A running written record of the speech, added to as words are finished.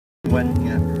everyone.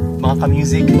 Yeah. Mga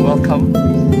ka-music, welcome.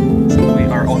 So we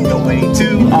are on the way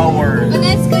to our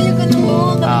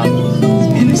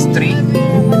ministry.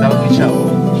 Tawag niyo siya.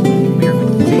 We are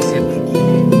going to visit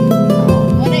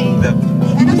the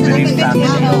grieving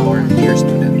family of our dear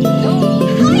students.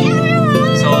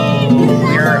 So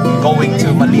we are going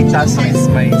to Malita. So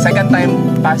it's my second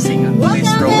time passing on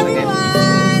this road again.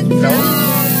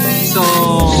 So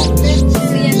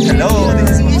hello,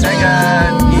 this is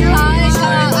Musicapade.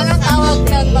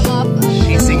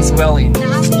 She sings well in.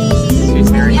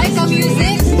 She's very Caburan.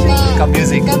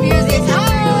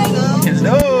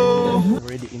 Hello.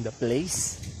 Already in the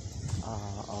place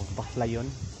of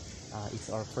Baclayon. It's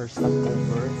our first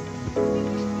stopover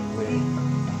with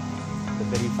the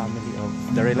very family of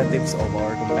the relatives of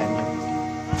our companions.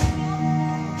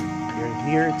 We're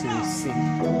here to sing.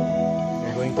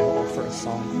 We're going to offer a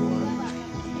song for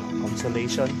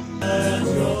consolation.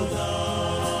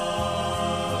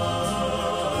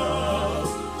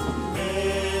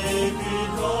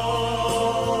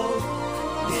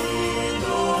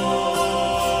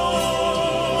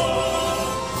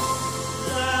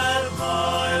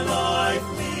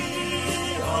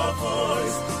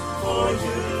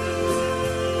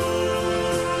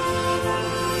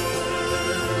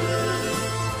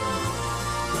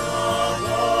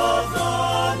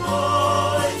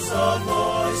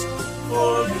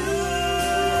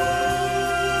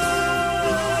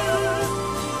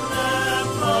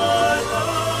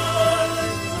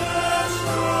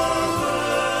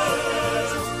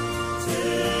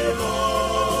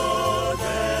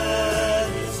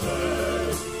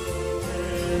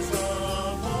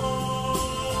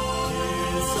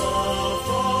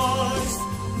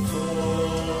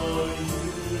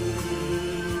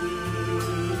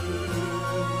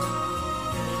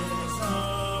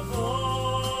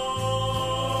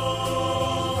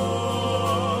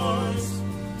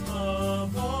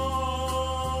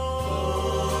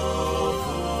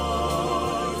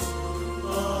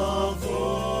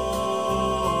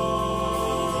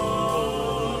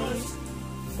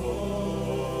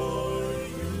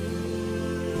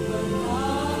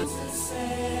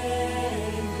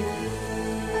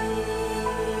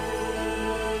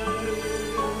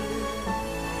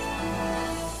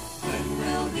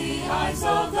 Eyes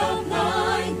of the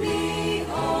blind be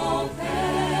open,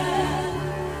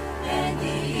 and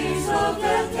the ears of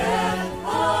the deaf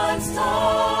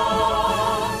unstopped.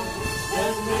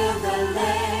 Then will the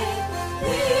lame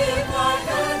leap like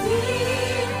a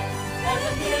deer, and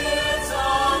the mute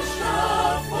tongue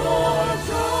shout for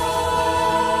joy.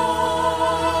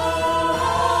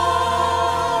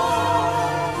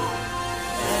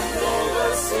 And they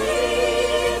will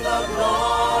see the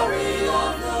glory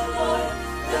of the Lord,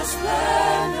 the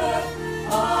splendor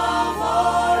of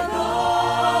our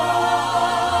God.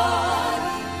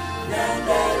 Then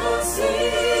they will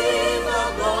see the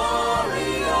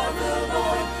glory of the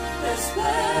Lord, the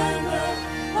splendor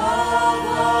of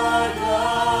our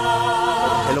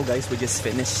God. Hello guys, we just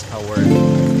finished our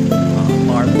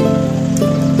mark.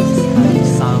 I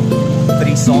sang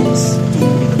 3 songs, 2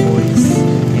 with the boys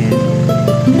and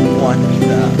 1 with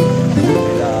the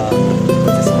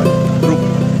what's this one? Group.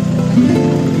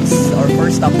 This is our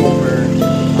first stopover,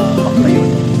 Baclayon.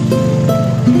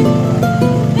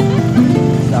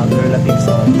 The relatives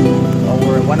of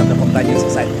one of the companions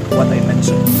aside, what I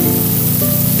mentioned.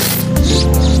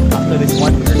 After this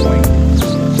one, we are going to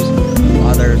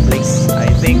other place.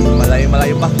 I think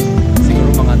malayo pa.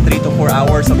 Siguro mga 3 to 4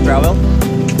 hours of travel.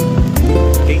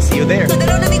 Okay, see you there.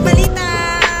 Dalaw na may balita.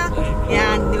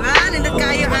 Yan, di ba? Nandun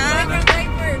kayo ha?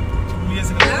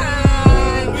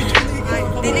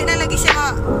 Dili na lagi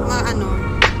siya ano.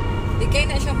 Di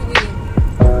kayo na siya puwi.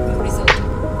 Result.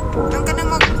 Ang ka na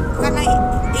ano ba?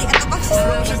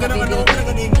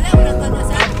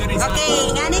 Okay,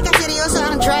 ngani ka seryoso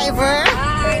ang driver?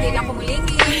 Ay, di na ako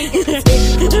mulingi.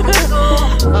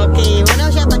 Okay, wala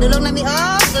siya. Padulong na mi.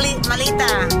 Oh,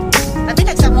 malita. Tapi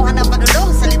nagsamuhan ng padulong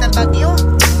sa Little Baguio.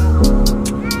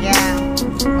 Yeah.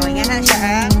 O, yan na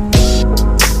siya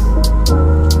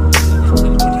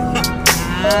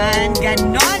ang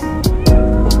ganon.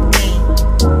 Okay.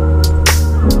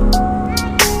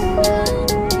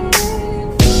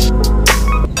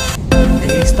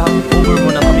 Okay, stop over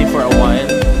muna kami for a while.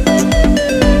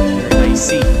 Very nice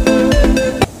see.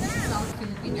 South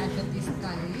Philippine Adventist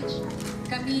College.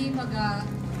 Kami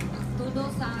magtudo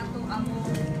sa ato amo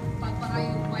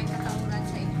pagparayo buhay katawuran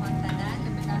sa infanta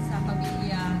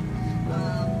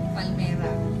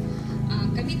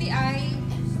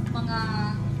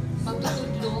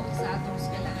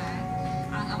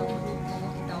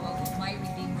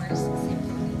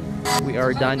We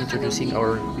are done introducing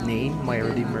our name, My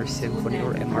Redeemer Symphony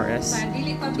or MRS,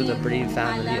 to the brave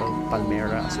family of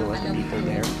Palmera as well as the people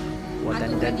there who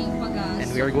attended.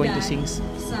 And we are going to sing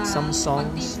some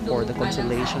songs for the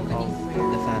consolation of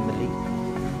the family.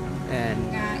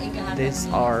 And these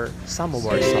are some of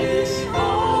our songs.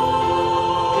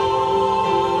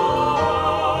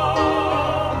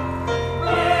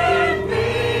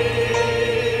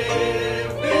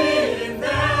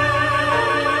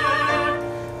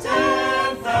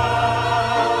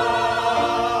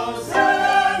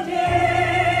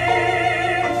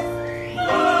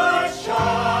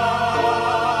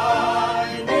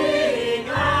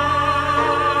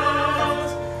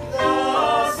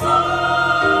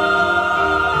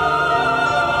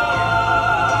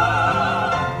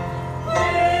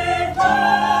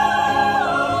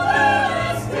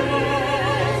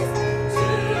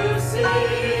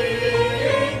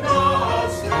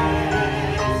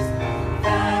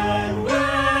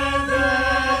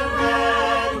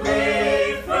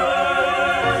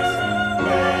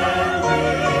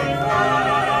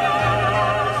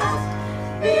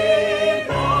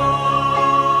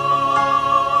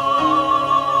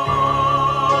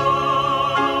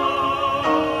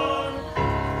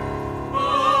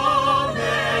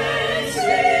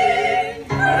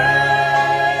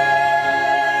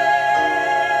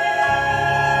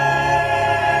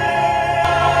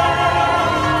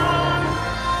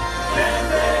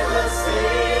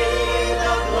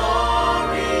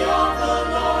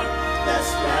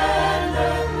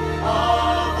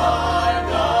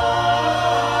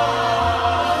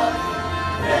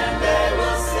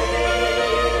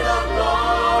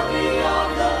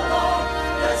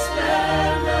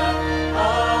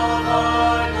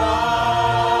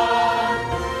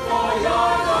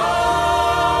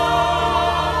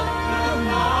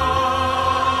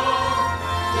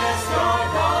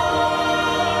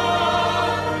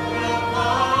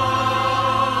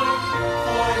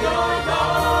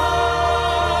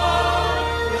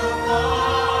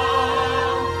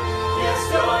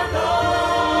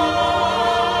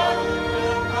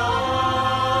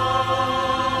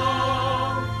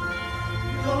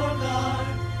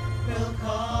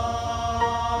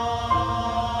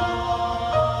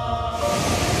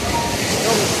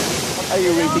 What are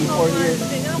you waiting for here?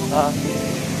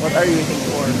 What are you waiting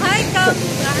for? Hi,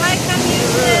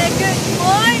 Music. Good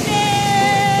morning.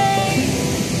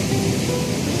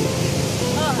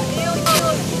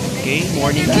 Okay,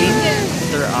 morning team.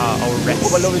 After our rest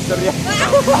appointment,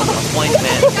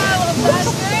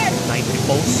 9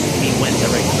 post, we went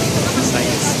directly to the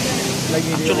sites.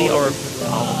 Actually, our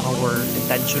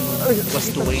intention was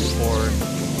to wait for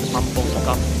the mampong to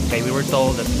come. Okay, we were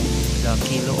told that the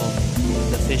kilo of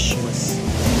the fish was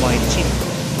quite cheap.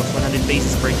 It was 100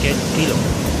 pesos per kilo.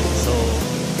 So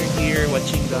we're here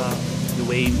watching the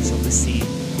waves of the sea.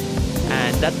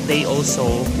 And that day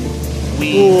also,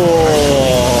 we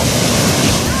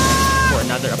for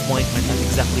another appointment at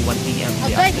exactly 1 p.m. in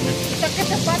the afternoon. It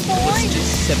was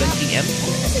just 7 p.m.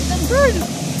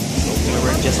 So we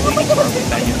were just waiting for our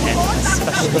companion and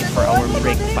especially for our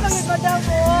breakfast.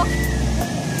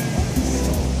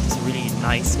 It's a really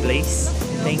nice place.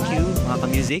 Thank you,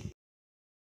 Musicapade.